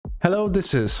Hello,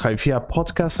 this is HiFIA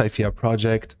Podcast, HiFIA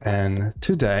Project, and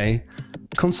today,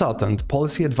 consultant,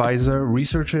 policy advisor,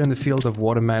 researcher in the field of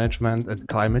water management and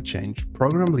climate change,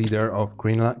 program leader of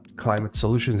Greenland Climate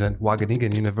Solutions at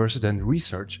Wageningen University and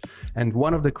Research, and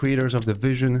one of the creators of the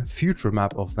Vision Future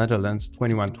Map of Netherlands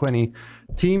 2120,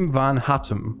 Tim van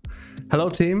Hattem. Hello,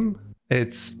 Tim.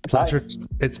 It's pleasure. Hi.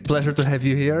 It's pleasure to have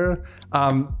you here.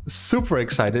 I'm super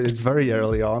excited. It's very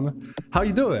early on. How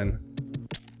you doing?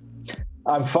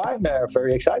 I'm fine,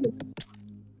 very excited.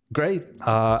 Great.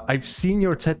 I've seen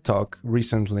your TED Talk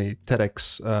recently,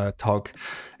 TEDx talk.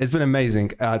 It's been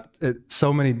amazing.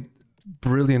 So many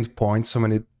brilliant points, so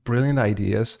many brilliant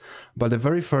ideas. But the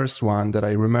very first one that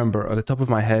I remember at the top of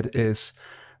my head is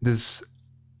this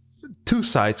two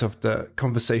sides of the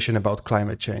conversation about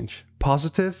climate change,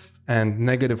 positive and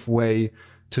negative way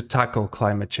to tackle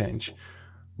climate change.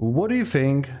 What do you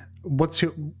think? What's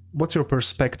your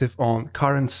perspective on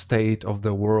current state of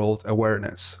the world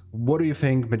awareness? What do you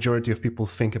think majority of people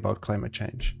think about climate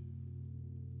change?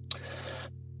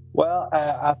 Well,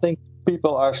 I think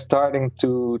people are starting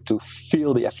to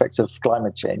feel the effects of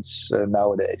climate change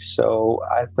nowadays. So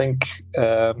I think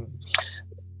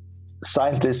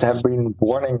scientists have been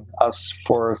warning us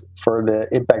for the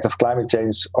impact of climate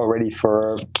change already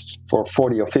for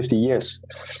 40 or 50 years,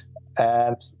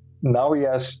 and now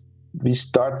we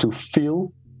start to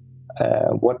feel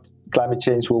what climate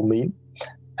change will mean.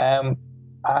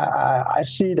 I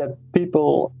see that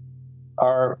people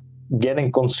are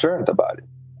getting concerned about it,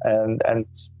 and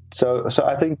so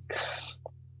I think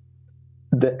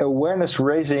the awareness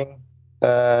raising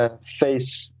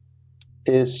phase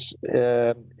is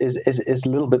a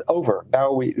little bit over.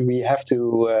 Now we have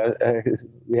to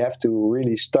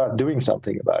really start doing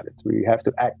something about it. We have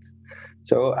to act.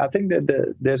 So I think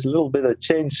that there's a little bit of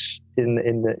change in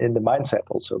the mindset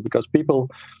also, because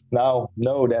people now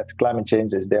know that climate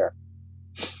change is there.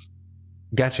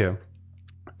 Gotcha.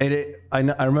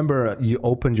 I remember you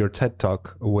opened your TED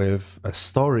Talk with a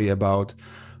story about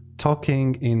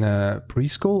talking in a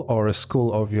preschool or a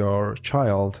school of your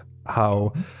child,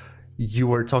 how you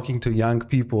were talking to young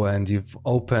people and you've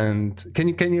opened.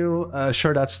 Can you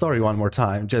share that story one more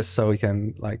time, just so we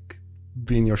can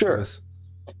be in your shoes?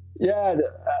 Yeah,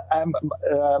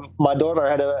 my daughter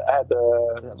had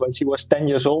when she was 10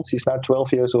 years old. She's now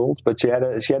 12 years old, but she had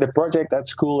a project at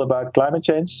school about climate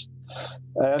change,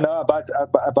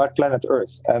 about planet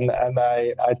Earth. And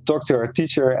I talked to her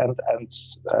teacher, and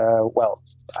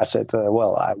I said, I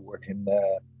work in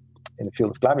the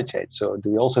field of climate change. So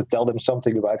do you also tell them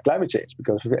something about climate change?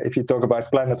 Because if you talk about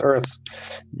planet Earth,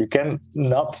 you can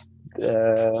not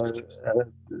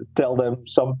tell them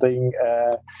something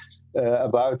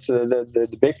about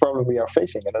the big problem we are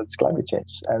facing, and that's climate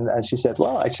change. And she said,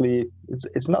 well, actually,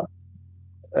 it's not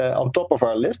on top of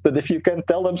our list, but if you can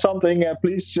tell them something,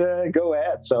 please go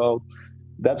ahead. So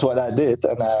that's what I did,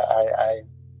 and I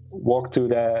walked to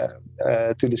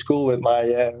the school with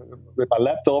my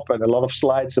laptop and a lot of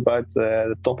slides about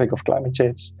the topic of climate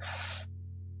change,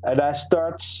 and I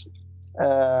start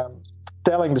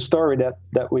telling the story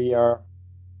that we are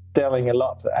telling a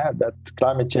lot, that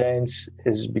climate change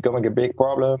is becoming a big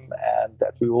problem, and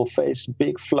that we will face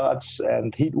big floods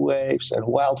and heat waves and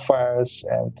wildfires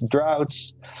and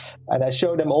droughts. And I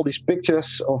show them all these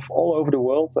pictures of all over the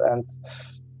world, and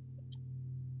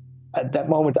at that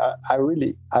moment I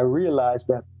realized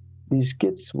that these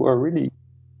kids were really,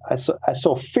 I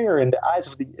saw fear in the eyes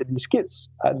of these kids.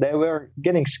 They were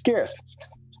getting scared,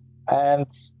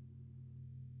 and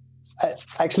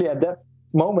actually at that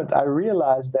moment I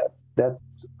realized that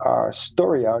our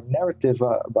story, our narrative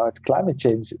about climate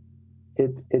change,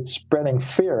 it's spreading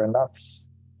fear and not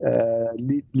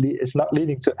it's not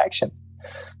leading to action.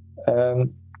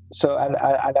 So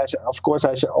of course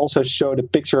I should also show the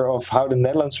picture of how the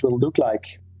Netherlands will look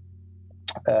like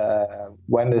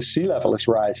when the sea level is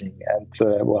rising,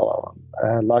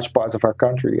 and large parts of our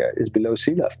country is below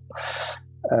sea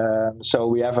level. So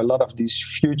we have a lot of these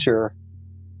future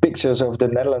pictures of the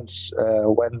Netherlands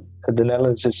when the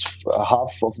Netherlands is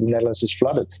half of the Netherlands is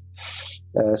flooded.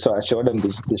 So I showed them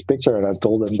this picture, and I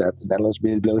told them that the Netherlands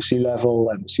is below sea level,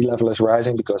 and the sea level is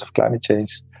rising because of climate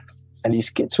change. And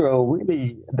these kids were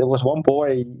really. There was one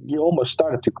boy, he almost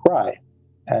started to cry,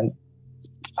 and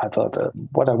I thought,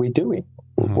 what are we doing?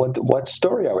 Mm-hmm. What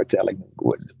story are we telling?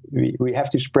 We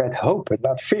have to spread hope and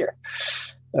not fear.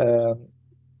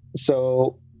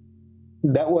 So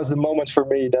that was the moment for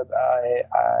me that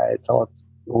I thought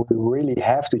we really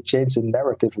have to change the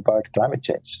narrative about climate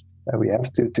change. And we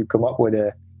have to come up with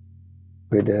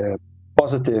a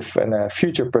positive and a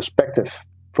future perspective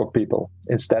for people,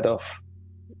 instead of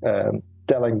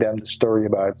telling them the story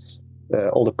about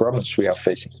all the problems we are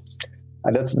facing.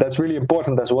 And that's really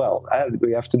important as well. And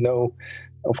we have to know,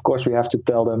 of course, we have to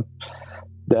tell them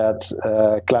that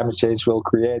climate change will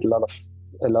create a lot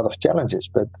of challenges.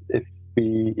 But if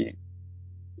we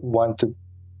want to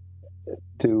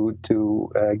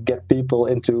get people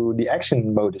into the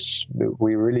action modus,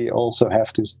 we really also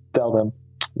have to tell them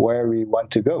where we want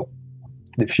to go,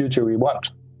 the future we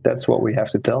want. That's what we have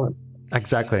to tell them.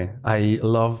 Exactly. I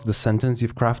love the sentence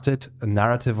you've crafted, a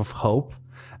narrative of hope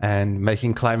and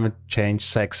making climate change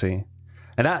sexy.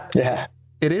 And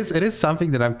it is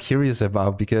something that I'm curious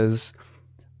about, because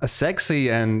a sexy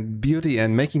and beauty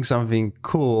and making something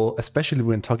cool, especially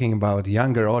when talking about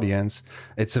younger audience,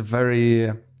 it's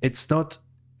not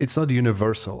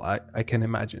universal. I can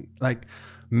imagine, like,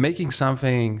 making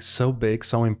something so big,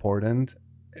 so important,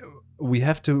 we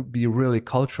have to be really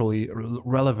culturally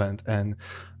relevant and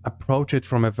approach it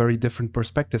from a very different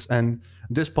perspectives. And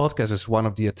this podcast is one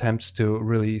of the attempts to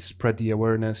really spread the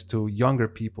awareness to younger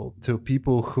people, to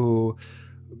people who,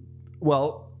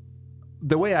 well,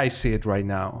 the way I see it right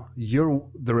now, you're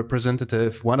the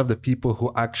representative, one of the people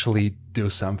who actually do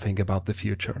something about the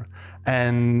future.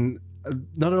 And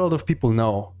not a lot of people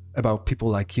know about people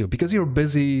like you, because you're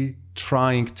busy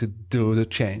trying to do the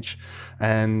change.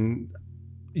 And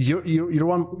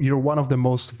you're one of the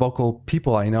most vocal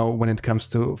people I know when it comes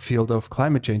to field of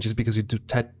climate change, is because you do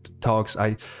TED Talks.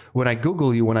 When I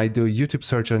Google you, when I do YouTube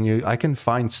search on you, I can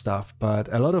find stuff, but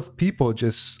a lot of people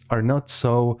just are not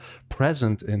so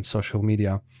present in social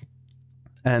media.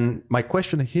 And my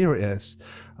question here is,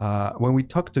 when we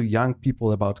talk to young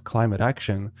people about climate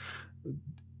action,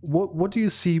 what do you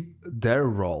see their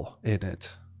role in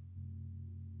it?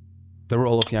 The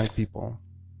role of young people?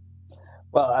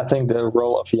 Well, I think the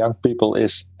role of young people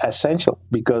is essential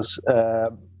because,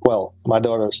 my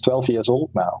daughter is 12 years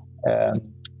old now. And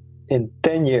in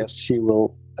 10 years, she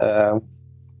will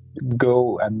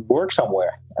go and work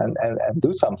somewhere and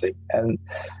do something. And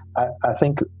I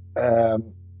think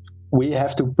we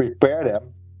have to prepare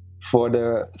them for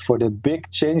the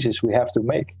big changes we have to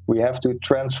make. We have to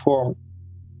transform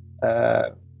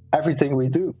everything we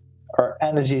do, our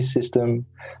energy system,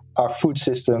 our food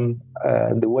system,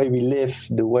 the way we live,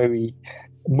 the way we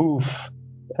move,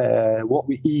 what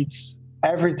we eat.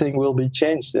 Everything will be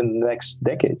changed in the next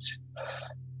decades.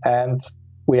 And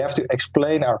we have to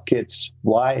explain our kids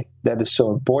why that is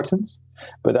so important.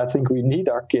 But I think we need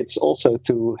our kids also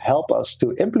to help us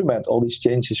to implement all these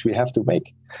changes we have to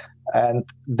make. And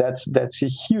that's a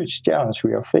huge challenge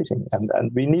we are facing.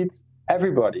 And we need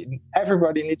everybody.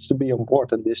 Everybody needs to be on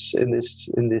board in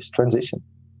this transition.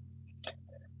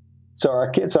 So our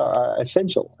kids are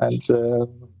essential. And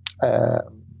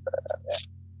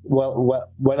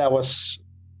when I was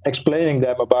explaining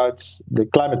them about the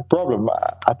climate problem,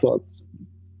 I thought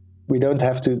we don't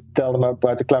have to tell them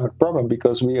about the climate problem,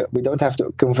 because we don't have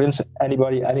to convince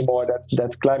anybody anymore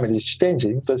that climate is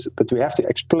changing, but we have to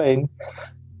explain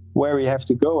where we have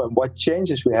to go and what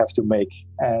changes we have to make.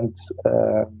 And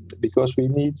because we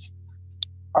need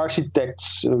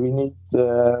architects, we need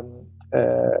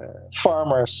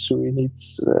farmers, we need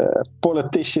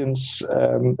politicians,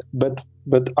 but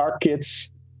our kids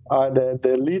are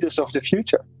the leaders of the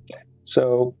future.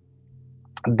 So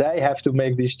they have to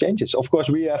make these changes. Of course,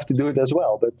 we have to do it as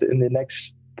well, but in the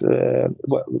next,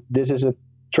 this is a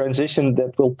transition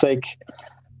that will take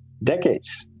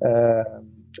decades,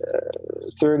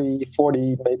 30,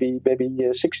 40, maybe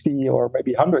 60 or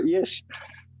maybe 100 years.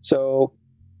 So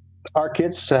our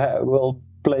kids will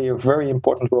play a very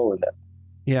important role in that.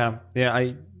 Yeah,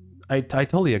 I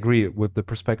totally agree with the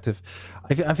perspective.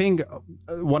 I think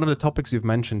one of the topics you've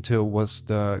mentioned too was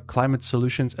the climate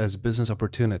solutions as business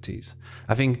opportunities.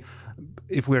 I think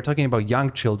if we're talking about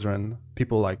young children,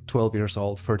 people like 12 years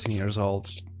old, 13 years old,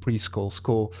 preschool,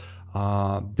 school,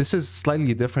 this is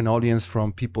slightly different audience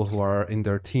from people who are in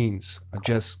their teens,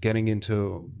 just getting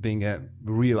into being a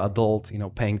real adult,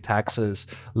 paying taxes,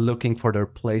 looking for their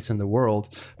place in the world.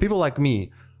 People like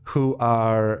me, who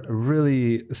are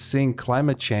really seeing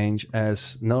climate change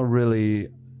as not really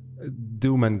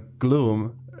doom and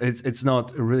gloom. It's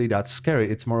not really that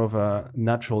scary. It's more of a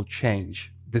natural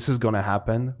change. This is going to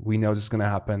happen. We know this is going to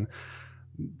happen.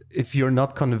 If you're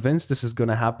not convinced this is going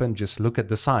to happen, just look at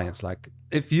the science. Like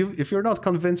if you're not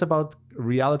convinced about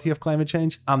reality of climate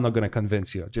change, I'm not going to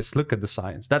convince you. Just look at the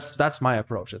science. That's my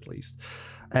approach, at least.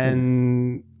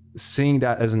 And seeing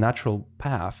that as a natural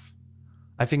path,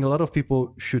 I think a lot of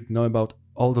people should know about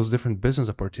all those different business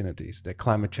opportunities that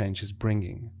climate change is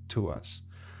bringing to us.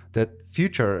 That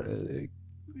future,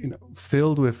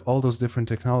 filled with all those different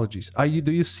technologies.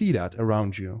 Do you see that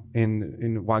around you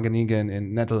in Wageningen,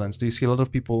 in Netherlands? Do you see a lot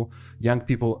of people, young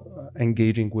people,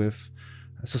 engaging with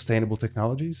sustainable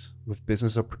technologies, with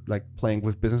business, like playing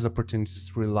with business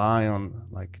opportunities, rely on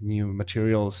like new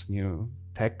materials, new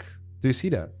tech? Do you see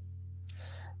that?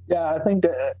 Yeah, I think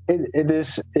that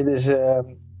it's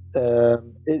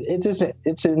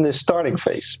in the starting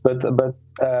phase, but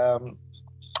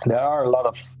there are a lot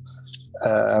of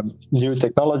new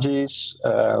technologies.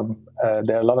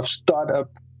 There are a lot of startup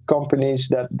companies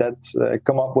that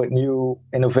come up with new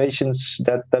innovations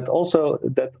that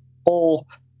all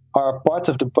are parts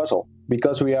of the puzzle,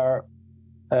 because we are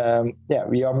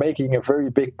making a very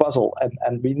big puzzle,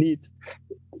 and we need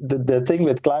the thing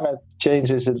with climate change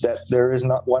is that there is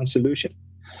not one solution,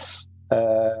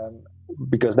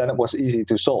 because then it was easy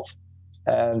to solve,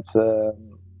 and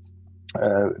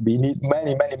we need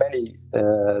many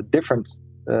different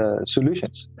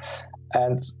solutions,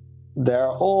 and there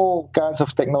are all kinds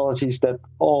of technologies that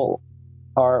all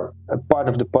are a part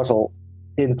of the puzzle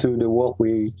into the world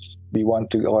we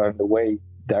want to, or in the way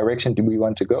direction we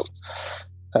want to go.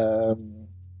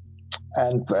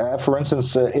 And for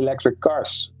instance, electric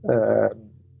cars are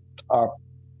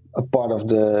a part of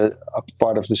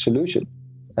the solution,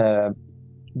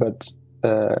 but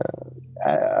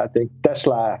I think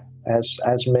Tesla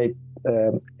has made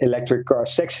electric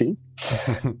cars sexy,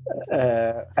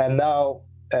 and now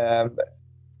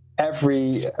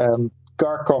every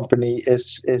car company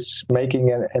is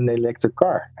making an electric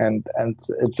car, and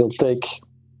it will take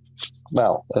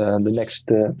the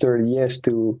next 30 years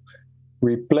to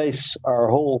replace our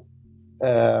whole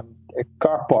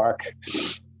car park.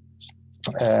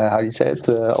 How do you say it?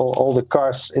 All the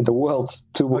cars in the world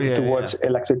towards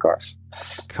electric cars.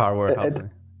 Car warehousing.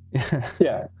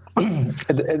 Yeah,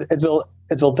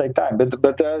 it will take time,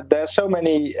 but there are so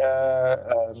many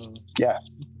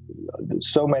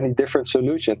so many different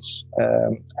solutions,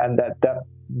 and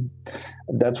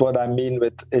that's what I mean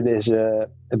with it is a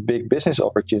big business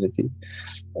opportunity,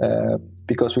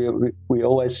 because we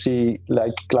always see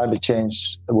like climate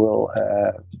change will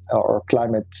or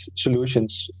climate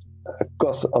solutions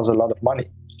cost us a lot of money,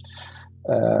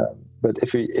 but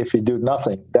if we do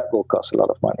nothing, that will cost a lot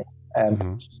of money,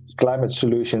 and climate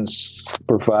solutions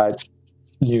provide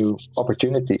new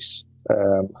opportunities,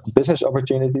 business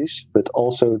opportunities, but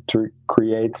also to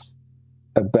create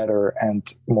a better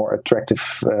and more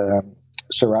attractive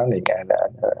surrounding and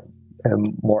a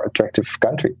more attractive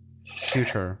country.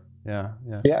 Future, yeah.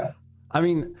 I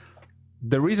mean,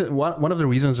 one of the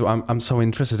reasons I'm so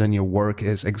interested in your work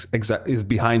is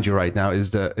behind you right now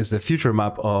is the future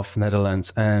map of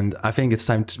Netherlands, and I think it's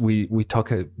time we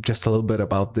talk just a little bit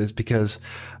about this, because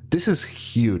this is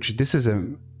huge. This is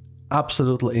an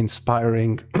absolutely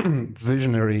inspiring,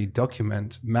 visionary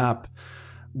document map.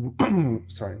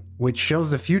 Sorry, which shows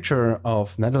the future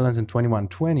of Netherlands in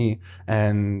 2120.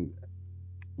 And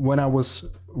when I was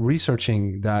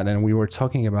researching that and we were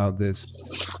talking about this,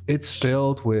 it's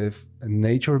filled with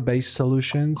nature-based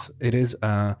solutions. It is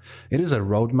a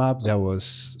roadmap that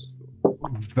was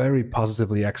very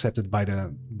positively accepted by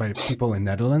people in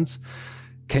Netherlands.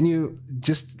 Can you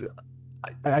just,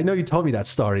 I know you told me that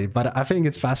story, but I think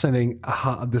it's fascinating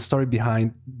how the story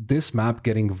behind this map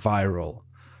getting viral.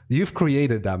 You've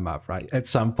created that map, right? At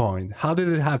some point, how did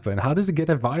it happen? How did it get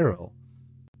viral?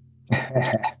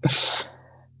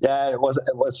 Yeah, it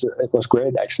was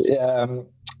great actually.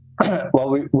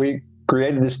 Well, we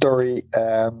created this story.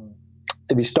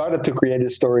 We started to create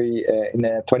this story in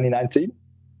 2019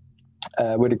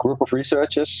 with a group of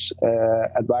researchers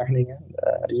at Wageningen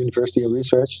University of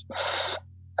Research,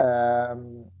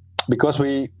 because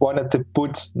we wanted to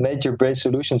put nature-based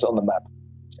solutions on the map,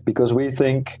 because we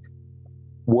think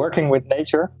working with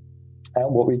nature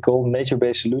and what we call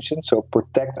nature-based solutions, so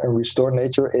protect and restore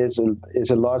nature, is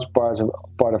a large part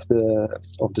of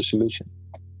the solution.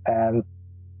 And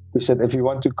we said, if you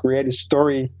want to create a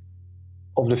story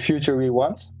of the future we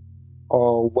want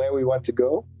or where we want to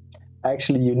go,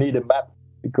 actually you need a map,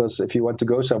 because if you want to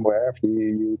go somewhere, if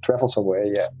you travel somewhere,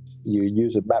 you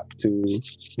use a map to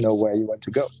know where you want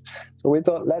to go. So we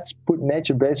thought, let's put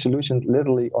nature-based solutions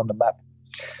literally on the map.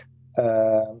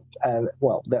 And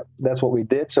well, that's what we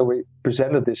did. So we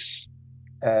presented this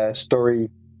story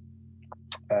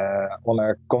on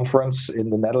a conference in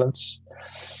the Netherlands,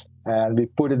 and we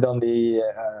put it on the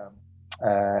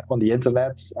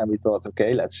internet, and we thought,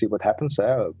 okay, let's see what happens,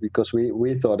 because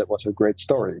we thought it was a great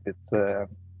story, but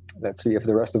let's see if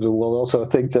the rest of the world also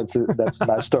thinks that's a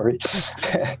nice story.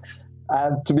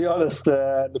 And to be honest,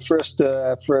 the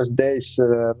first days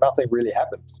nothing really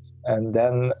happened, and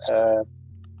then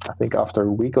I think after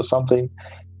a week or something,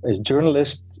 a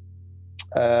journalist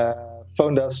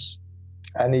phoned us,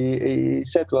 and he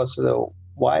said to us,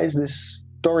 "Why is this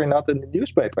story not in the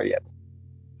newspaper yet?"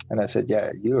 And I said,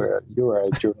 "Yeah, you're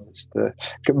a journalist.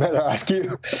 Can better ask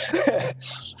you,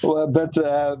 well, but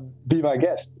be my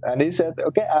guest." And he said,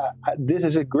 "Okay, this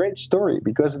is a great story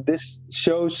because this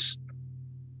shows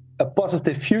a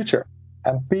positive future,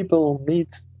 and people need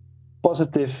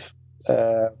positive,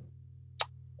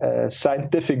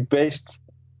 scientific-based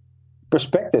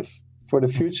perspective for the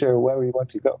future where we want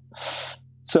to go."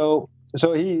 So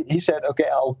he said, "Okay,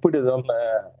 I'll put it on.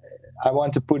 I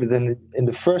want to put it in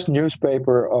the first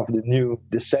newspaper of the new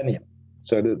decennium.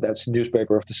 So that's the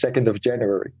newspaper of the 2nd of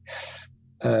January."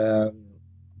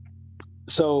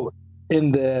 So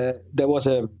there was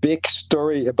a big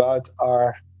story about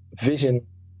our vision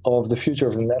of the future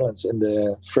of the Netherlands in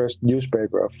the first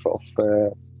newspaper of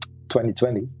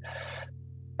 2020,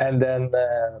 and then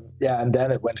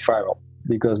it went viral,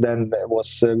 because then it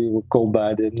was we were called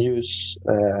by the news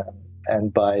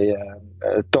and by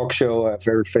a talk show, a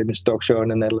very famous talk show in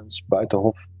the Netherlands,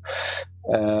 Buitenhof,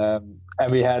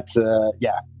 and we had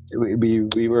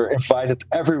we were invited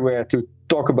everywhere to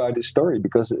talk about this story,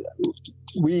 because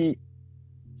we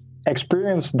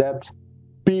experienced that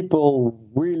people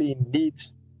really need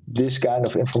this kind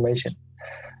of information.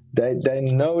 They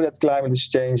know that climate is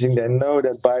changing, they know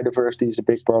that biodiversity is a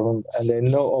big problem, and they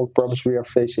know all the problems we are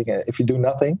facing if you do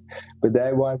nothing, but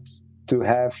they want to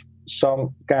have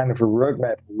some kind of a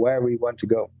roadmap where we want to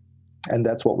go, and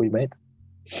that's what we made.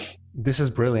 This is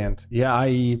brilliant. Yeah,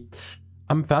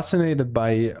 I'm fascinated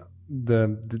by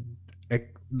the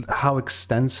how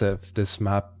extensive this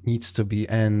map needs to be,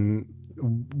 and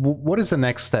what is the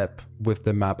next step with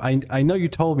the map? I know you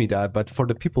told me that, but for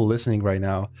the people listening right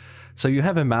now, so you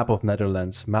have a map of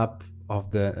Netherlands, map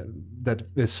of that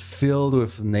is filled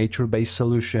with nature-based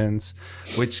solutions,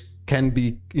 which can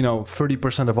be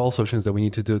 30% of all solutions that we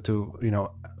need to do to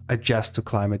adjust to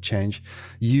climate change.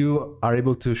 You are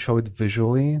able to show it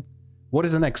visually. What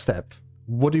is the next step?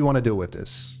 What do you want to do with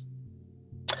this?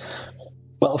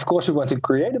 Well, of course, we want to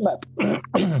create a map,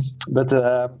 but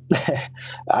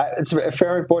it's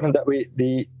very important that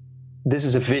this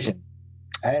is a vision.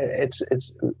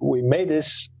 We made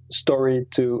this story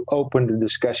to open the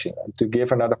discussion and to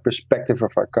give another perspective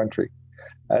of our country.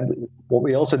 And what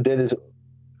we also did is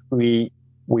we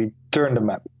turned the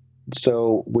map.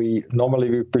 So we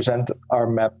normally present our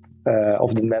map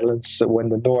of the Netherlands when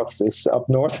the north is up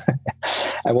north,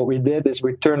 and what we did is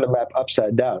we turned the map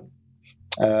upside down,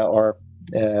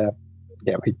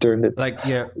 we turned it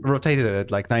rotated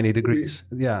it like 90 degrees.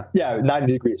 90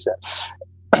 degrees.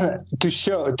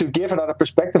 To give another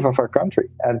perspective of our country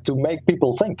and to make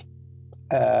people think.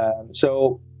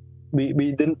 So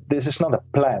we didn't. This is not a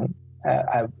plan.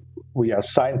 We are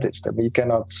scientists, and we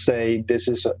cannot say this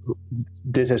is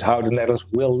how the Netherlands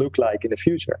will look like in the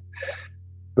future.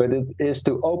 But it is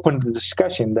to open the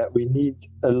discussion that we need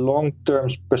a long-term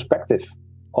perspective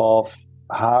of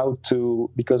how to,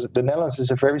 because the Netherlands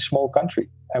is a very small country,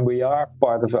 and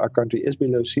part of our country is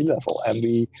below sea level, and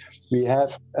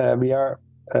we are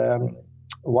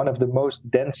one of the most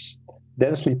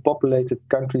densely populated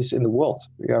countries in the world.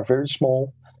 We are very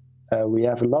small. We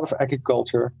have a lot of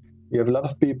agriculture. We have a lot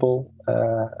of people,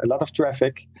 a lot of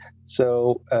traffic.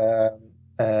 So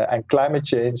and climate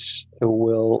change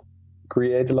will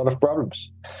create a lot of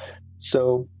problems.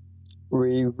 So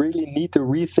we really need to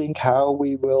rethink how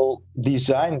we will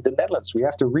design the Netherlands. We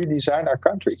have to redesign our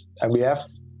country, and we have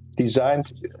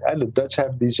designed, and the Dutch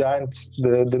have designed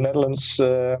the Netherlands.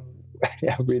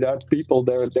 Without people,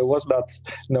 there was not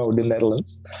the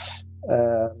Netherlands.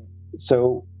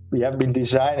 So we have been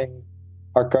designing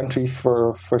our country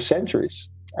for centuries,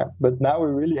 but now we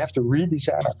really have to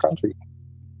redesign our country.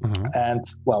 Mm-hmm. And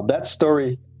that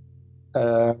story,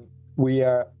 we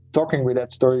are talking with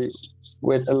that story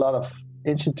with a lot of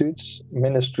institutes,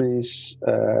 ministries,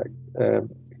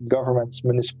 governments,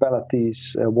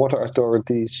 municipalities, water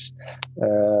authorities,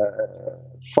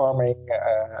 farming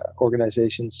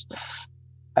organizations,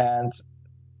 and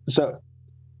so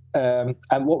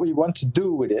and what we want to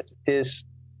do with it is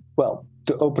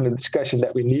to open a discussion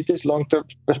that we need this long-term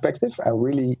perspective and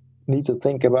really need to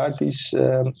think about these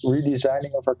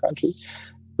redesigning of our country,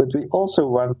 but we also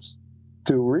want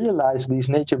to realize these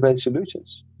nature-based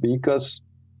solutions, because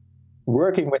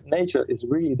working with nature is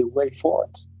really the way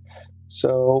forward.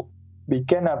 So we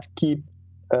cannot keep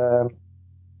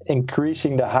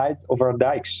increasing the height of our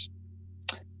dikes,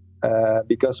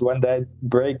 because when they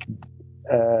break,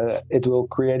 it will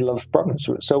create a lot of problems.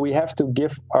 So we have to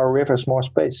give our rivers more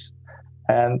space,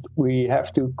 and we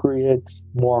have to create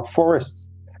more forests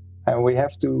and we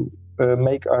have to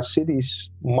make our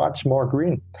cities much more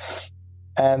green.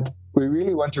 And we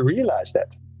really want to realize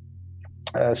that.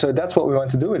 So that's what we want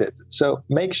to do with it. So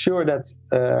make sure that,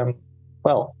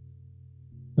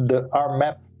 our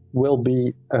map will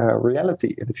be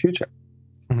reality in the future.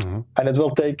 Mm-hmm. And it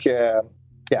will take,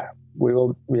 we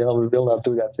will not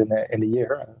do that in a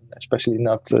year, especially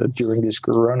not during this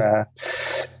Corona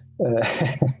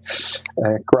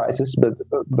crisis. But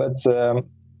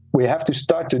we have to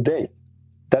start today.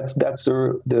 That's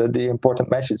the important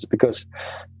message, because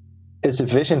it's a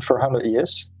vision for 100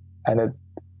 years, and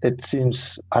it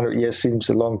seems 100 years seems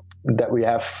a long, that we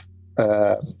have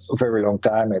a very long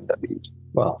time, and that we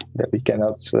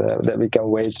can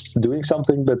wait doing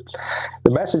something. But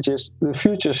the message is the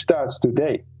future starts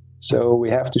today. So we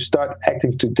have to start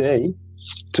acting today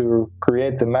to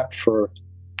create the map for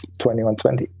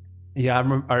 2120. Yeah,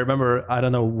 I remember, I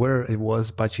don't know where it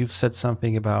was, but you've said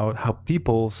something about how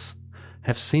peoples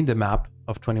have seen the map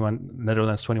of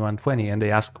Netherlands 2120, and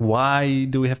they ask, why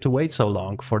do we have to wait so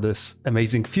long for this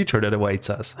amazing future that awaits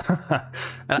us?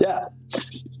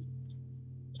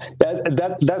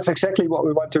 That's exactly what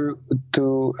we want to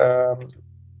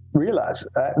realize.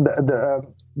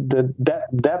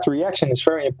 That reaction is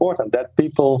very important. That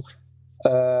people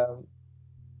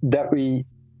that we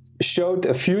showed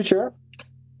a future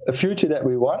that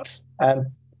we want, and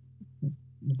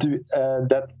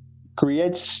that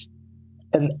creates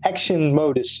an action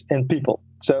modus in people.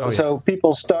 So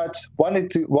people start wanting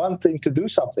to do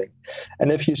something.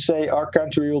 And if you say our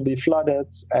country will be flooded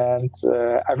and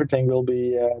everything will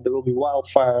be there will be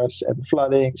wildfires and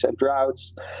floodings and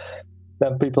droughts,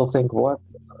 then people think,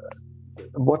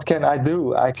 what can I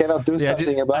do? I cannot do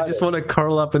something about it. I just want to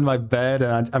curl up in my bed,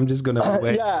 and I'm just going to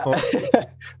wait.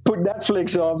 Put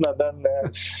Netflix on, and then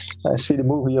I see the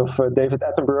movie of David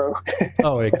Attenborough.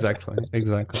 Oh, exactly.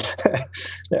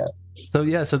 Yeah.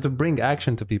 So to bring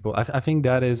action to people, I think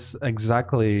that is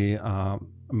exactly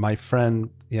my friend.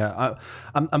 Yeah,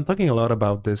 I'm talking a lot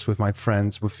about this with my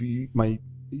friends, with my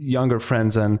younger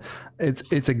friends, and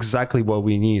it's exactly what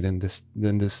we need in this.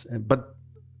 But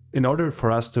in order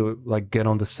for us to get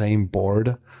on the same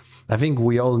board, I think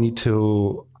we all need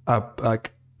to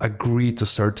agree to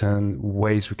certain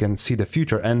ways we can see the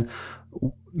future, and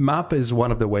map is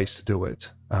one of the ways to do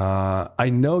it. I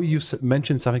know you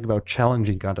mentioned something about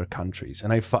challenging other countries,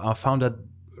 and I found that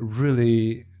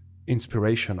really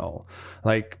inspirational.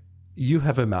 Like, you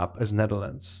have a map as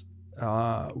Netherlands.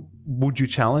 Would you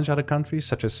challenge other countries,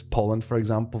 such as Poland, for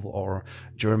example, or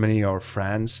Germany or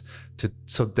France,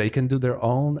 so they can do their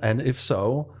own? And if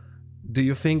so, do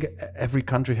you think every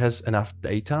country has enough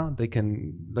data? They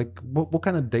can, what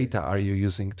kind of data are you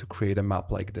using to create a map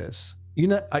like this?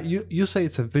 You say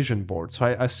it's a vision board, so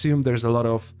I assume there's a lot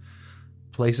of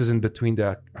places in between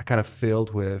that are kind of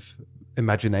filled with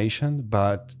imagination,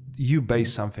 but you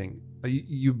base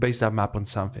that map on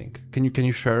something. Can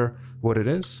you share what it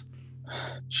is?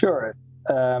 Sure.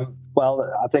 Well,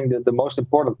 I think that the most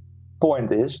important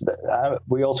point is that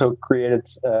we also created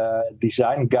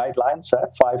design guidelines,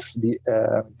 5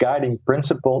 guiding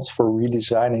principles for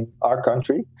redesigning our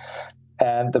country.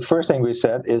 And the first thing we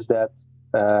said is that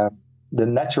the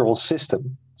natural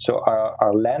system, so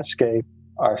our landscape,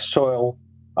 our soil,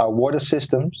 our water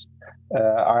systems,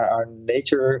 our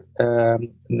nature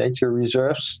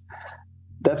reserves,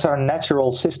 that's our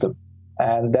natural system,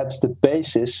 and that's the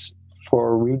basis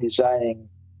for redesigning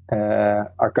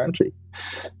our country.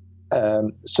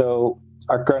 So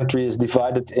our country is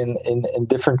divided in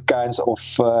different kinds of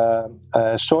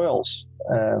soils.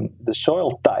 The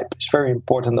soil type is very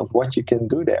important of what you can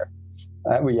do there.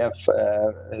 We have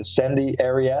sandy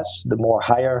areas. The more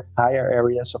higher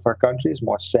areas of our country is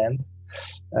more sand,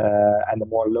 and the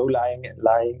more low-lying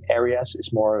areas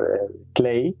is more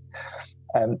clay.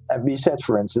 And we said,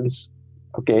 for instance,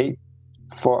 okay,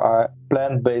 for our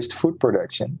plant-based food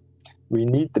production, we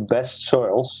need the best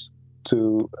soils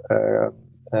to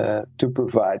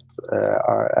provide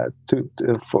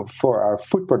for our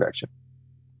food production.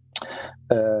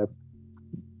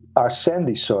 Our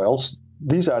sandy soils,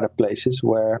 these are the places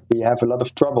where we have a lot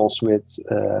of troubles with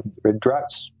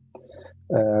droughts.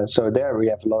 So there we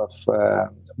have a lot of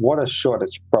water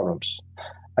shortage problems.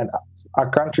 And our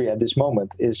country at this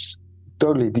moment is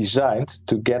totally designed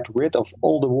to get rid of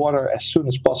all the water as soon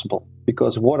as possible,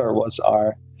 because water was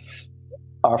our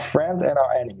friend and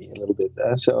our enemy a little bit.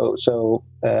 So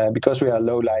because we are a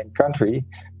low-lying country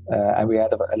and we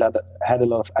had a lot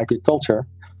of agriculture,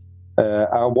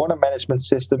 our water management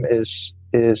system is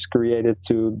created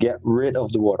to get rid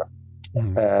of the water.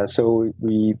 So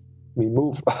we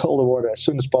move all the water as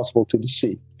soon as possible to the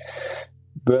sea.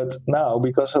 But now,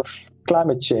 because of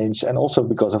climate change and also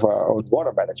because of our own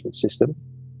water management system,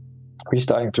 we're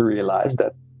starting to realize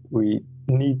that we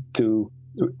need to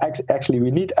actually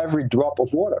we need every drop of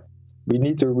water. We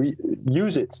need to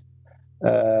use it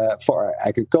for our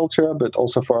agriculture, but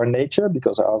also for our nature,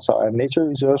 because also our nature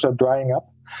reserves are drying up.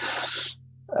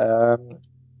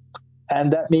 And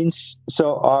that means so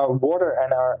our water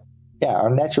and our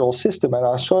natural system and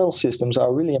our soil systems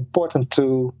are really important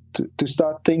to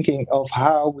start thinking of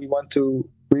how we want to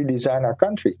redesign our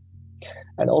country.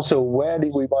 And also, where do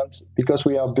we want, because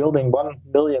we are building 1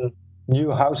 million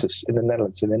new houses in the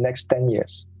Netherlands in the next 10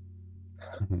 years.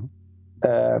 Mm-hmm.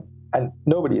 And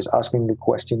nobody is asking the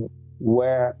question,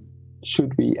 where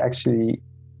should we actually,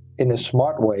 in a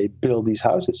smart way, build these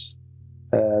houses?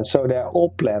 So they're all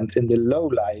planned in the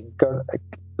low-lying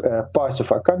parts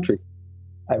of our country.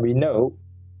 And we know,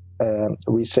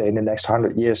 we say in the next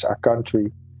 100 years, our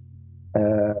country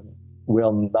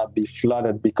will not be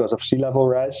flooded because of sea level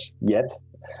rise yet.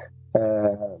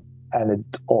 And it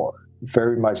all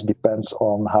very much depends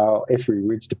on how, if we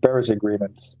reach the Paris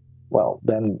Agreement, well,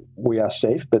 then we are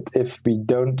safe. But if we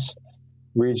don't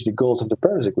reach the goals of the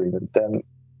Paris Agreement, then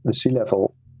the sea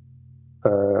level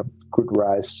could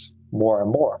rise more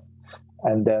and more.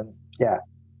 And then,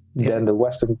 then the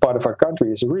western part of our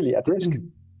country is really at risk.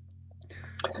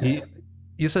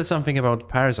 You said something about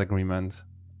Paris Agreement.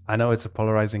 I know it's a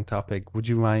polarizing topic. Would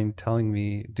you mind telling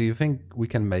me, do you think we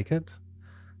can make it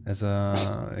as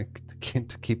to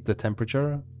keep the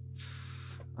temperature?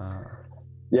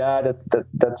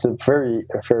 That's a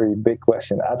very big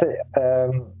question. I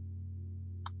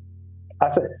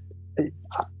think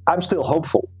I'm still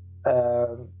hopeful,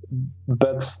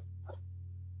 but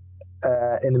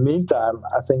in the meantime,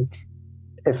 I think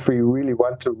if we really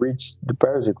want to reach the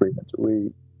Paris Agreement,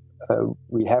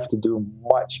 we have to do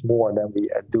much more than we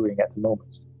are doing at the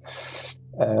moment.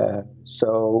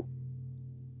 So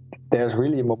there's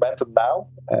really a momentum now.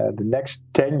 The next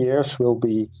 10 years will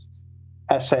be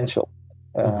essential.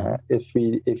 If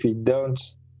we don't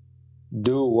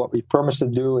do what we promised to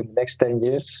do in the next 10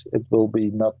 years, it will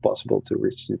be not possible to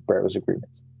reach the Paris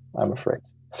Agreement, I'm afraid.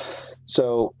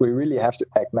 So we really have to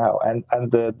act now.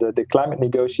 And the climate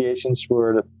negotiations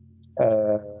were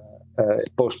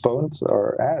postponed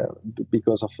or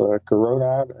because of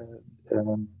Corona.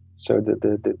 So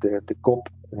the COP,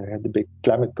 the big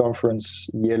climate conference,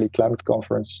 yearly climate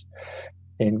conference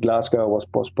in Glasgow, was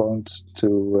postponed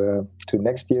to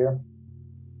next year.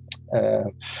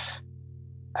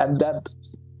 And that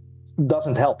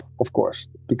doesn't help, of course,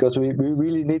 because we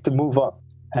really need to move on.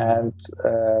 And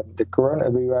the Corona,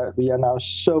 we are now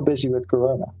so busy with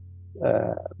Corona,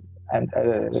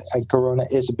 and Corona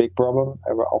is a big problem.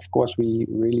 Of course, we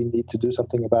really need to do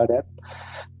something about that.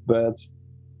 But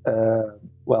a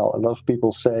lot of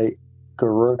people say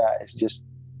Corona is just,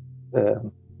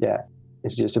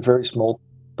 it's just a very small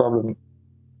problem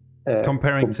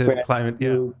comparing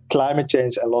to climate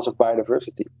change and loss of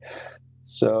biodiversity.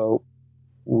 So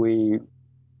we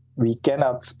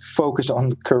cannot focus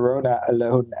on Corona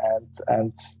alone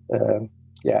and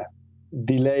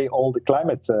delay all the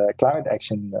climate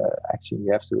action we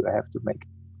have to make.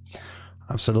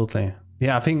 Absolutely.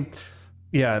 Yeah, I think.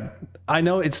 Yeah, I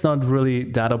know it's not really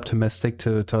that optimistic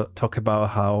to talk about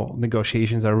how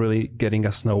negotiations are really getting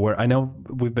us nowhere. I know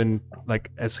we've been,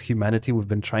 as humanity, we've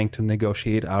been trying to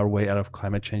negotiate our way out of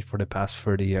climate change for the past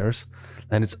 30 years.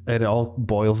 And it all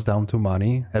boils down to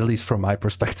money, at least from my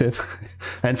perspective.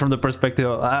 And from the perspective,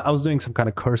 I was doing some kind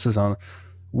of courses on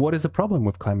what is the problem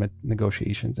with climate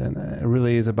negotiations. And it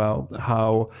really is about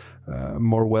how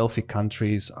more wealthy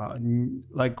countries,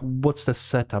 what's the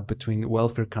setup between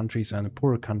wealthier countries and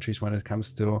poorer countries when it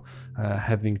comes to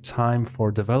having time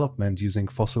for development using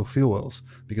fossil fuels,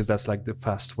 because that's the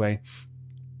fast way.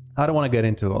 I don't want to get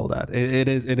into all that.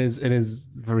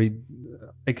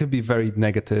 It could be very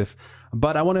negative,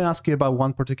 but I want to ask you about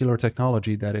one particular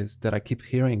technology that I keep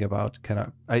hearing about.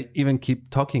 I even keep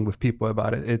talking with people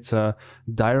about it. It's a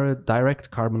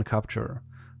direct carbon capture,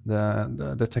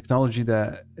 the technology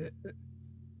that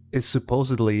is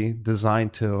supposedly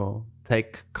designed to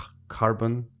take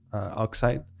carbon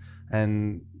oxide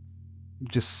and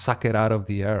just suck it out of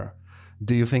the air.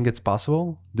 Do you think it's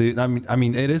possible? I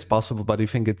mean, it is possible, but do you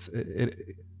think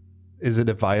is it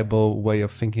a viable way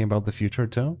of thinking about the future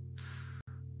too?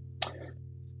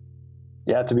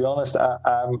 Yeah, to be honest,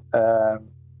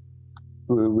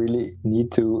 we really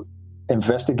need to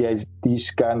investigate these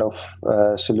kind of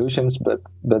solutions. But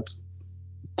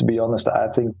to be honest,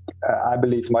 I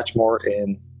believe much more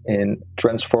in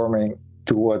transforming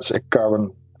towards a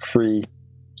carbon-free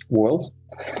world.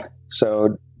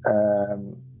 So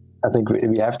I think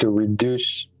we have to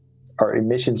reduce our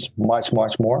emissions much,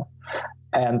 much more.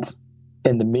 And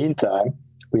in the meantime,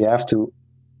 we have to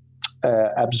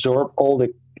absorb all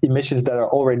the emissions that are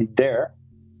already there.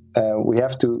 We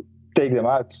have to take them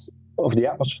out of the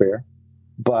atmosphere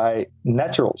by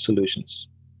natural solutions.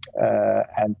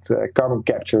 And carbon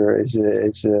capture is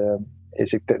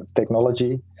a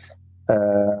technology.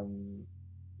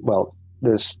 Well,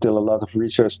 there's still a lot of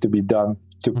research to be done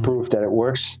to prove that it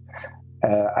works.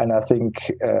 And I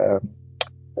think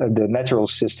the natural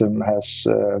system has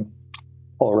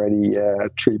already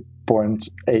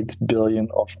 3.8 billion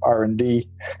of R&D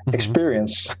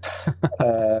experience,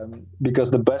 because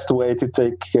the best way to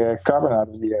take carbon out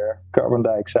of the air, carbon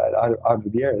dioxide out of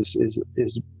the air,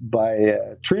 is by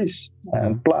trees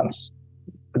and plants.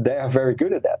 They are very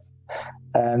good at that,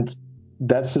 and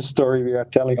that's the story we are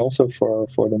telling also for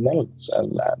the Netherlands.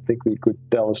 And I think we could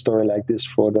tell a story like this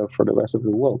for the rest of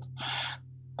the world,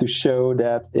 to show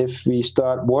that if we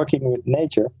start working with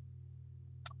nature,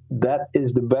 that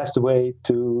is the best way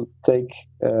to take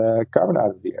carbon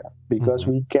out of the air, because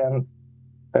we can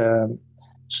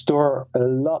store a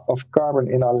lot of carbon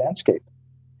in our landscape,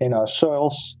 in our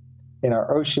soils, in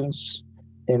our oceans,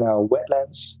 in our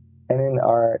wetlands, and in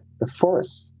our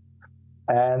forests.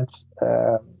 And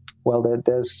well,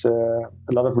 there's a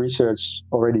lot of research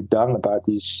already done about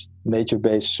these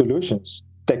nature-based solutions,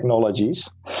 technologies.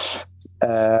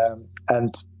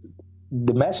 And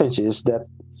the message is that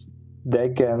they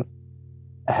can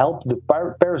help the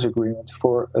Paris Agreement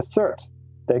for a third.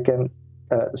 They can,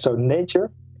 so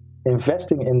nature,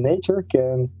 investing in nature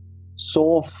can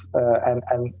solve and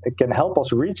it can help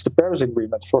us reach the Paris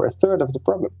Agreement for a third of the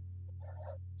problem.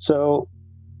 So,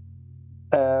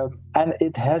 and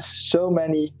it has so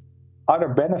many other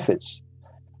benefits,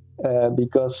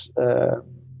 because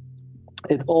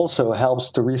it also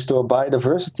helps to restore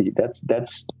biodiversity.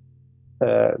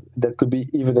 That could be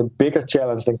even a bigger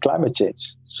challenge than climate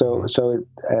change.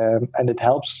 And it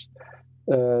helps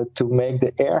to make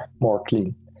the air more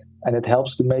clean, and it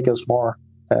helps to make us more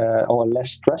or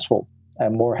less stressful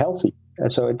and more healthy.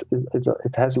 And so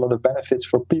it has a lot of benefits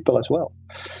for people as well.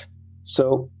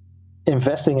 So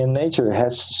investing in nature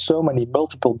has so many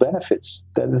multiple benefits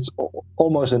that it's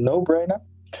almost a no-brainer.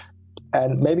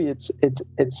 And maybe it's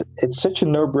such a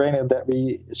no-brainer that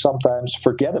we sometimes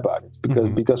forget about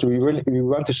it, because we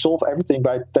want to solve everything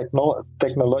by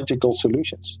technological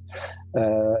solutions,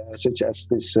 such as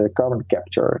this carbon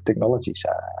capture technologies.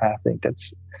 I think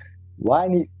that's why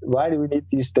do we need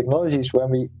these technologies when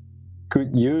we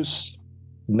could use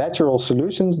natural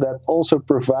solutions that also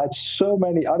provide so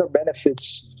many other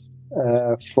benefits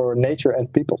for nature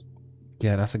and people.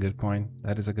 Yeah, that's a good point.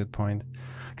 That is a good point.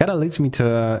 Kind of leads me to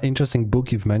an interesting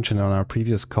book you've mentioned on our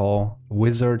previous call,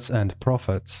 Wizards and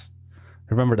Prophets.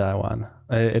 Remember that one?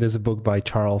 It is a book by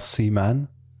Charles C. Mann.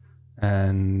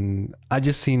 And I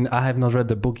have not read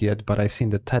the book yet, but I've seen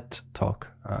the TED talk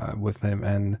with him.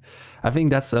 And I think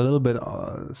that's a little bit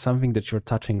something that you're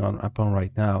touching upon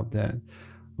right now, that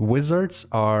wizards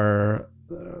are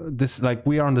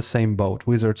we are on the same boat,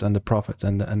 wizards and the prophets.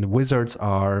 And the wizards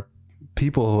are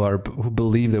people who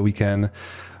believe that we can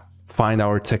find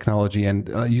our technology and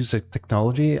use the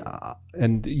technology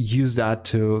and use that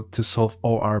to solve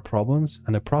all our problems.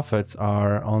 And the prophets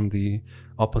are on the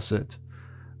opposite.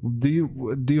 Do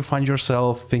you find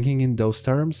yourself thinking in those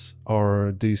terms,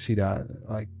 or do you see that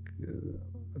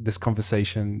this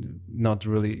conversation not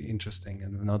really interesting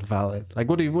and not valid? Like,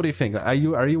 what do you think? Are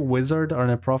you a wizard or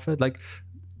a prophet? Like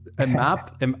a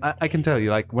map, I can tell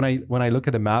you, like when I look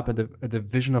at a map and the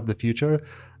vision of the future,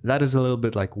 that is a little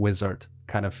bit like wizard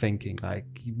kind of thinking. Like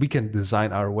we can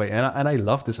design our way, and I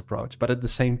love this approach. But at the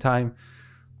same time,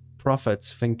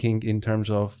 prophets thinking in terms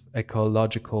of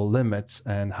ecological limits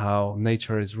and how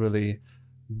nature is really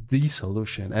the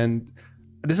solution. And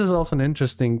this is also an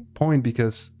interesting point,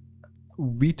 because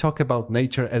we talk about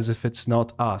nature as if it's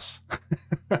not us.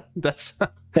 That's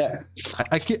yeah.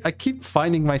 I keep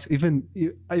finding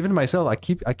even myself. I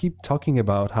keep talking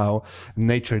about how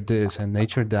nature this and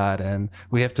nature that, and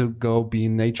we have to go be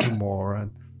in nature more.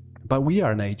 But we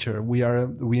are nature.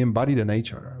 We embody the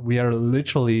nature. We are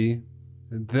literally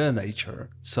the nature.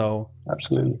 So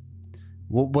absolutely.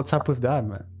 What's up with that,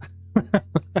 man?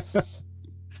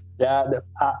 Yeah,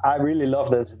 I really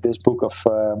love this book of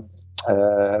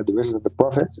The Wizard and the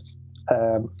Prophet,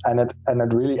 and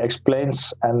it really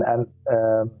explains and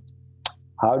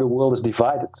how the world is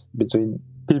divided between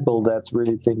people that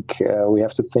really think we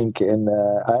have to think in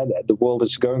the world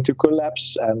is going to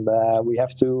collapse, and we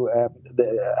have to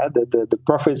the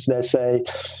prophets, they say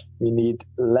we need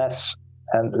less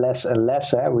and less and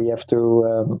less. We have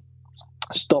to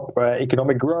stop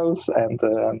economic growth, and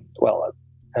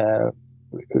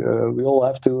we all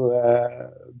have to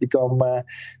become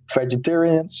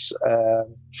vegetarians,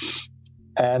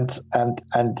 and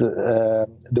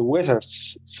the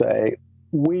wizards say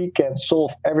we can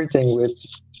solve everything with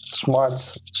smart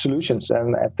solutions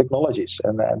and technologies,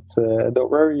 and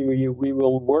don't worry, we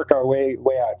will work our way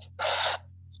out.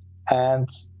 And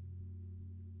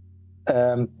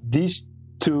these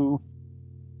two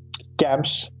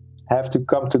camps have to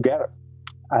come together.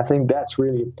 I think that's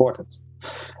really important.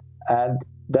 And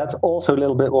that's also a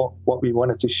little bit what we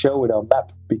wanted to show with our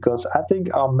map, because I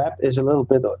think our map is a little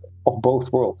bit of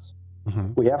both worlds.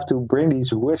 Mm-hmm. We have to bring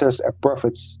these wizards and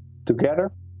prophets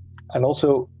together, and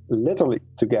also literally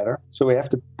together. So we have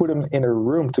to put them in a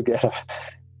room together,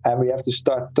 and we have to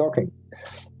start talking,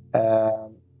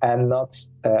 and not,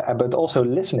 but also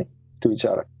listening to each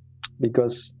other.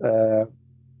 Because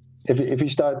if you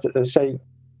start saying,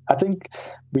 I think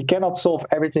we cannot solve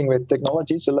everything with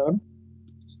technologies alone,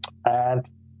 and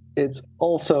it's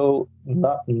also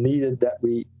not needed that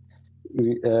we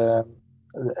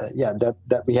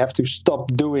have to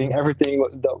stop doing everything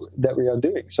that we are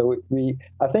doing. So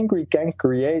I think we can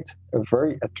create a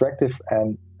very attractive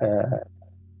and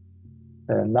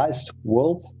a nice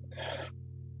world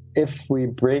if we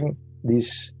bring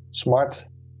these smart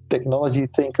technology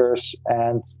thinkers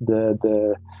and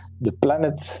the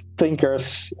planet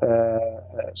thinkers,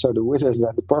 so the wizards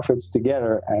and the prophets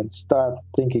together, and start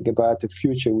thinking about the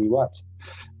future we want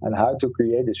and how to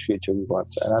create this future we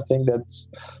want. And I think that's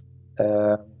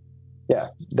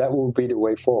that will be the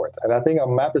way forward. And I think our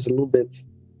map is a little bit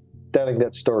telling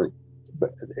that story,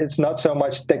 but it's not so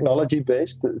much technology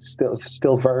based. It's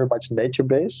still very much nature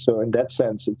based. So in that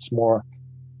sense, it's more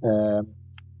a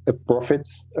profit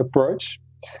approach.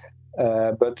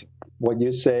 But when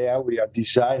you say we are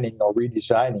designing or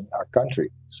redesigning our country,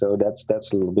 so that's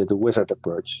a little bit a wizard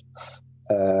approach.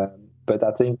 But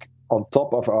I think on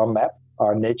top of our map,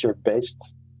 our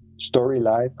nature-based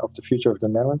storyline of the future of the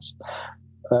Netherlands,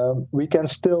 we can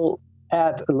still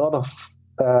add a lot of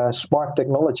smart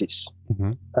technologies.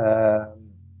 Mm-hmm.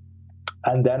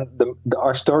 And then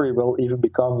our story will even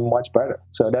become much better.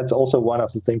 So that's also one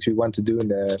of the things we want to do in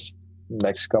the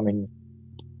next coming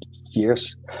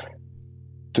years,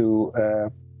 to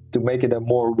make it a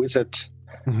more wizard,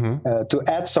 to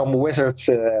add some wizard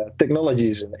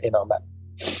technologies in our map.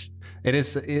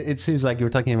 It seems like you're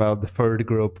talking about the third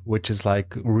group, which is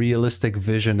like realistic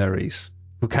visionaries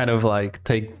who kind of like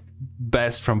take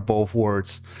best from both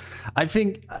worlds. I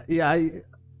think, I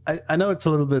know it's a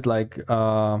little bit like,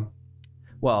 I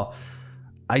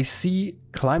see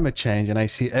climate change and I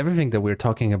see everything that we're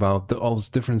talking about, all those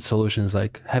different solutions,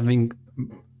 like having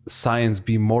science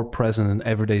be more present in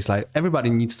everyday's life.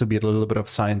 Everybody needs to be a little bit of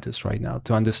scientist right now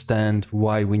to understand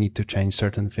why we need to change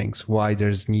certain things, why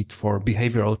there's need for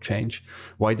behavioral change,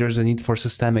 why there's a need for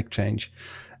systemic change.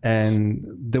 And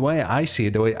the way I see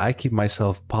it, the way I keep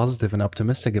myself positive and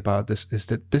optimistic about this, is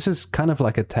that this is kind of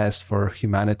like a test for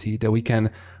humanity that we can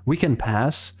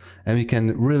pass, and we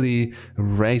can really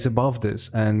raise above this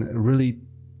and really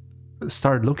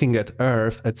start looking at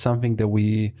Earth as something that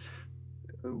we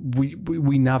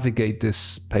navigate this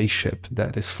spaceship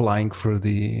that is flying through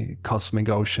the cosmic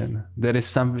ocean. That is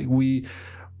something we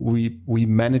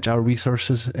manage our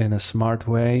resources in a smart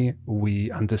way. We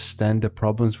understand the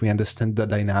problems. We understand the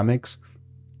dynamics.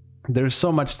 There's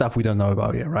so much stuff we don't know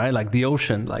about yet, right? Like the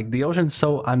ocean is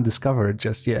so undiscovered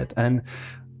just yet. And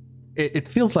it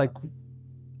feels like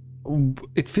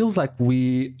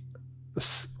we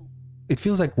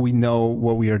know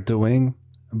what we are doing,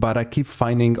 but I keep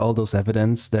finding all those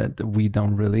evidence that we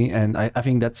don't really. And I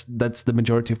think that's the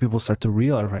majority of people start to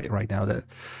realize right now, that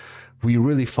we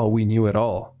really thought we knew it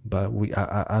all, but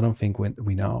I don't think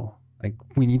we know. Like,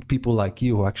 we need people like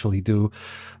you who actually do,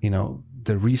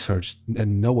 the research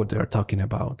and know what they're talking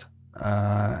about.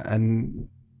 And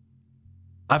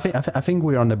I think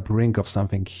we're on the brink of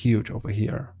something huge over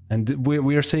here, and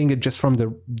we are seeing it just from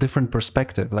the different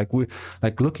perspective. Like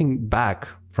looking back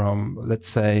from, let's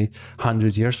say,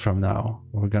 100 years from now,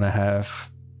 we're gonna have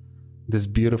this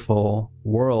beautiful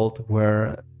world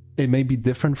where it may be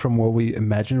different from what we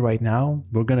imagine right now.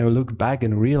 We're gonna look back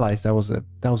and realize that was a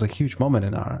huge moment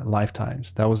in our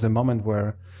lifetimes. That was a moment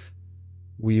where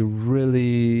we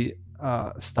really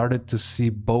started to see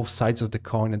both sides of the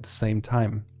coin at the same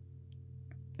time.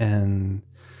 And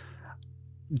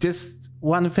just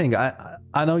one thing,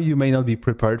 I know you may not be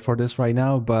prepared for this right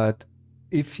now, but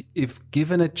if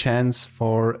given a chance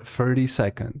for 30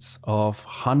 seconds of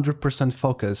 100%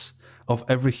 focus of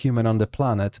every human on the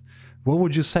planet, what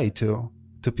would you say to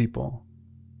people?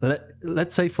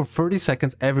 Let's say for 30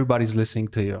 seconds, everybody's listening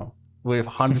to you. with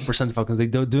 100% focus. They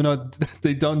do not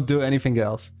they don't do anything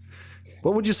else.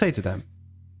 What would you say to them?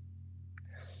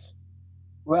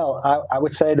 Well, I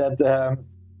would say that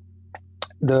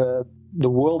the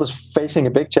world is facing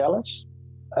a big challenge,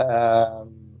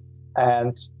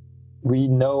 and we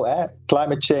know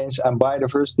climate change and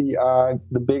biodiversity are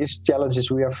the biggest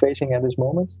challenges we are facing at this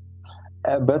moment.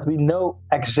 But we know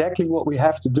exactly what we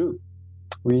have to do.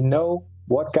 We know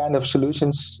what kind of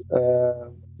solutions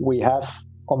we have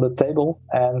on the table,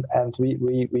 and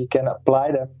we can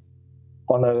apply them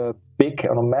on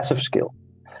a massive scale.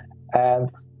 And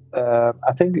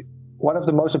I think one of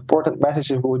the most important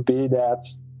messages would be that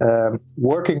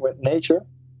working with nature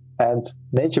and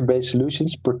nature-based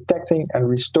solutions, protecting and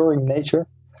restoring nature,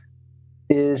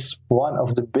 is one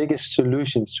of the biggest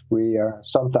solutions we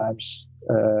sometimes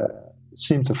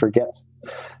seem to forget.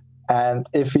 And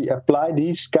if we apply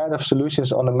these kind of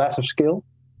solutions on a massive scale,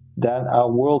 then our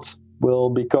world will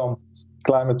become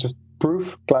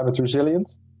climate-proof, climate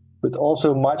resilient, but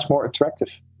also much more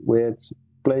attractive, with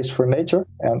place for nature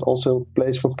and also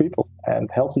place for people and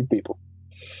healthy people.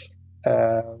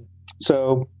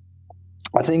 So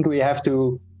I think we have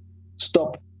to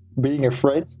stop being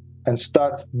afraid and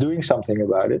start doing something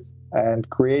about it and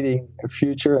creating a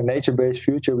future, a nature-based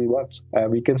future we want.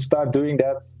 And we can start doing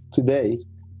that today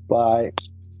by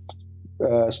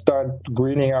start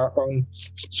greening our own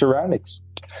surroundings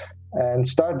and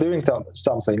start doing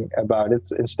something about it,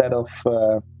 instead of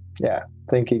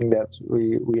thinking that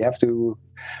we have to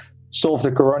solve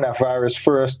the coronavirus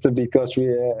first because we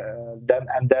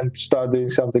then start doing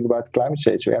something about climate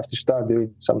change. We have to start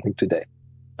doing something today.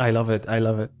 I love it. I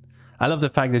love the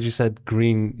fact that you said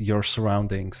green your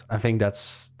surroundings. I think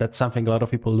that's something a lot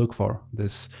of people look for,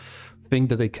 this thing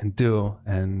that they can do.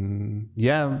 And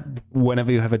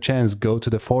whenever you have a chance, go to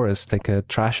the forest, take a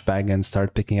trash bag and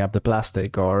start picking up the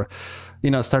plastic, or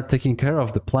start taking care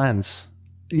of the plants.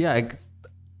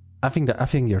 I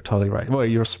think you're totally right. Well,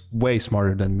 you're way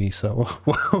smarter than me, so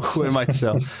who am I to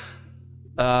tell?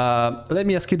 Let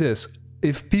me ask you this: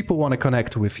 if people want to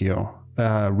connect with you,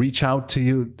 reach out to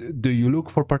you, do you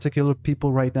look for particular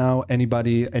people right now?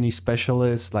 Anybody, any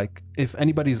specialists? Like, if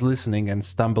anybody's listening and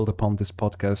stumbled upon this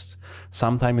podcast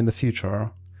sometime in the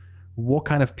future, what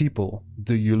kind of people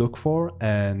do you look for?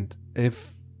 And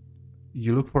if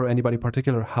you look for anybody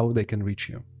particular, how they can reach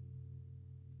you?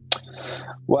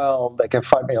 Well, they can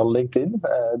find me on LinkedIn,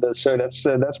 so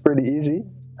that's pretty easy.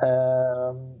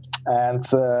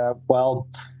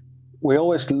 We're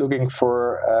always looking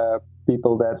for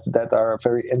people that are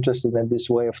very interested in this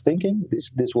way of thinking,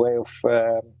 this way of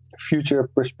future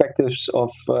perspectives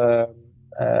of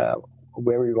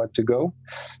where we want to go.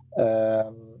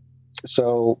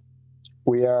 So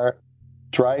we are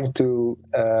trying to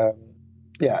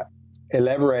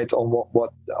elaborate on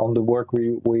what on the work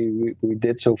we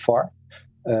did so far,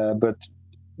 but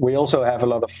we also have a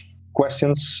lot of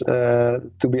questions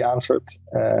to be answered.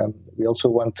 We also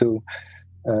want to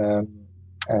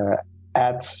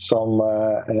add some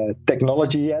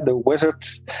technology, the wizard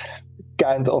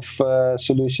kind of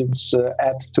solutions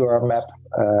add to our map.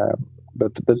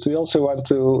 But we also want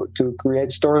to create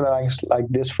storylines like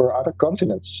this for other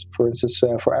continents, for instance,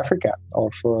 for Africa or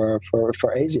for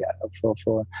Asia, or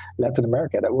for Latin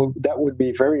America. That would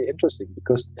be very interesting,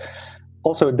 because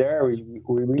also there we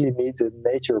really need a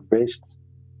nature-based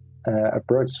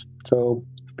approach. So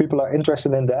if people are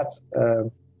interested in that,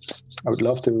 I would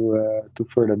love to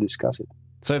further discuss it.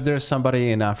 So if there's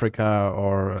somebody in Africa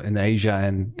or in Asia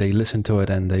and they listen to it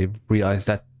and they realize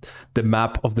that the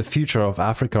map of the future of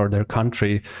Africa or their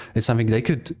country is something they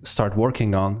could start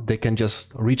working on, they can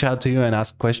just reach out to you and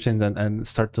ask questions and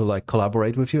start to like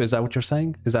collaborate with you. Is that what you're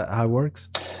saying? Is that how it works?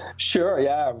 Sure.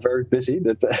 Yeah, I'm very busy,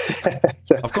 but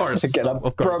so of course, I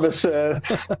cannot promise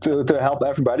to help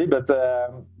everybody. But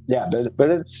but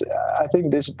it's. I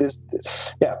think this.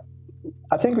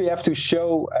 I think we have to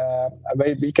show.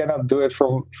 We cannot do it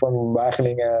from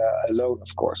Wageningen alone,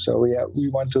 of course. So we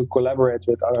want to collaborate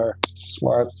with other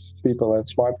smart people and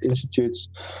smart institutes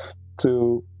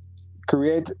to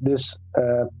create this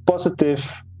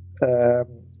positive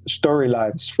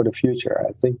storylines for the future.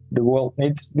 I think the world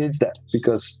needs that,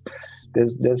 because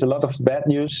there's a lot of bad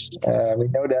news. We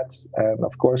know that, and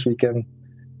of course we can.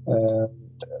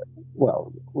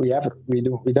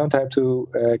 We don't have to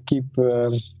keep.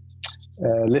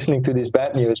 Listening to this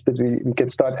bad news, but we can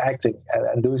start acting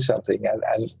and do something and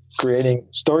creating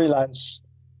storylines,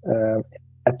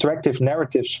 attractive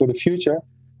narratives for the future.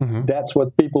 Mm-hmm. That's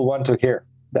what people want to hear.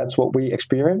 That's what we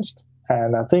experienced.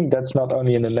 And I think that's not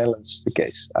only in the Netherlands the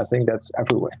case. I think that's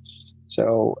everywhere.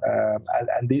 So,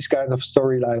 and these kinds of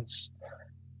storylines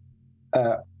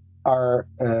are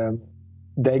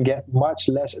they get much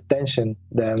less attention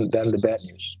than the bad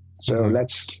news. So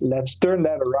let's turn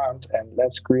that around and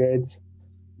let's create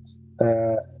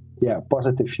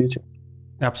positive future.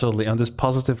 Absolutely. On this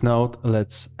positive note,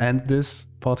 let's end this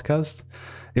podcast.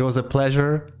 It was a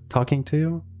pleasure talking to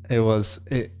you.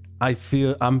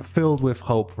 I'm filled with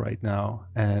hope right now,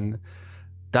 and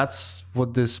that's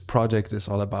what this project is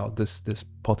all about. This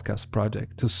podcast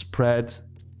project, to spread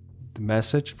the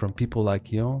message from people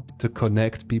like you, to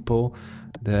connect people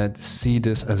that see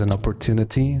this as an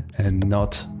opportunity and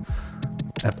not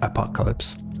an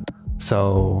apocalypse.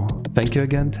 So thank you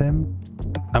again, Tim.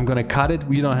 I'm gonna cut it.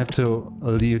 We don't have to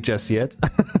leave just yet.